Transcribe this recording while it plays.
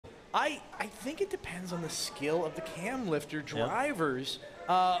I think it depends on the skill of the cam lifter drivers.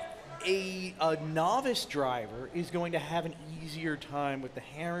 A novice driver is going to have an easier time with the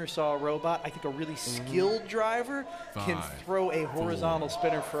hammer saw robot. I think a really skilled driver can throw a horizontal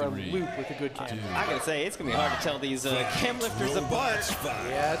spinner for a loop with a good cam. I gotta say, it's gonna be hard to tell these cam lifters apart.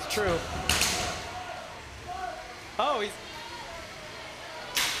 Yeah, that's true. Oh,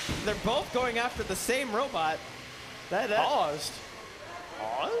 they're both going after the same robot. Paused.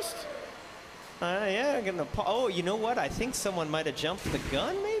 Paused? Yeah, I'm gonna oh, you know what? I think someone might have jumped the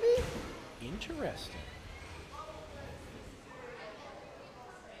gun, maybe? Interesting.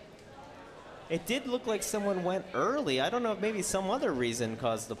 It did look like someone went early. I don't know if maybe some other reason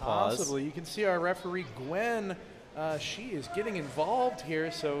caused the pause. Possibly. You can see our referee, Gwen, she is getting involved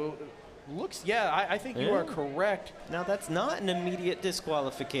here, so looks, yeah, I think you are correct. Now, that's not an immediate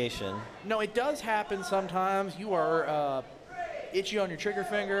disqualification. No, it does happen sometimes. You are itchy on your trigger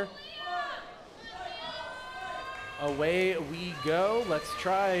finger. Away we go. Let's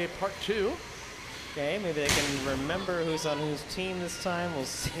try part 2. Okay, maybe they can remember who's on whose team this time. We'll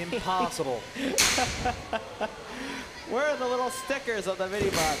see. Impossible. Where are the little stickers on the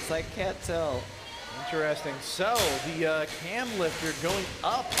mini-bots? I can't tell. Interesting. So, the cam lifter going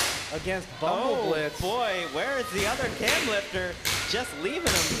up against BumbleBlitz. Oh, boy, where is the other cam lifter? Just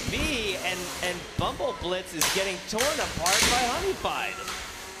leaving him be, and BumbleBlitz is getting torn apart by Honey-fied.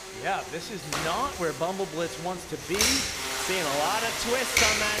 Yeah, this is not where BumbleBlitz wants to be. Seeing a lot of twists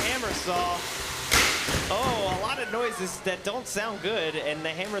on that hammer saw. Oh, a lot of noises that don't sound good, and the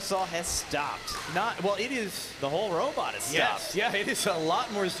hammer saw has stopped. Well, it is. The whole robot is stopped. Yes, yeah, it is a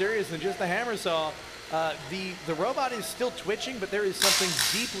lot more serious than just the hammer saw. The robot is still twitching, but there is something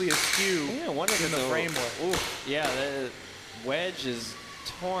deeply askew in the framework. Ooh, yeah, the wedge is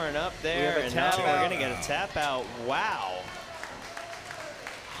torn up there, and now we're going to get a tap out. Wow.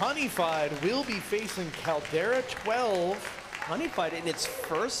 Honey-fied will be facing Caldera 12. Honey-fied in its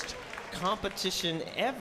first competition ever.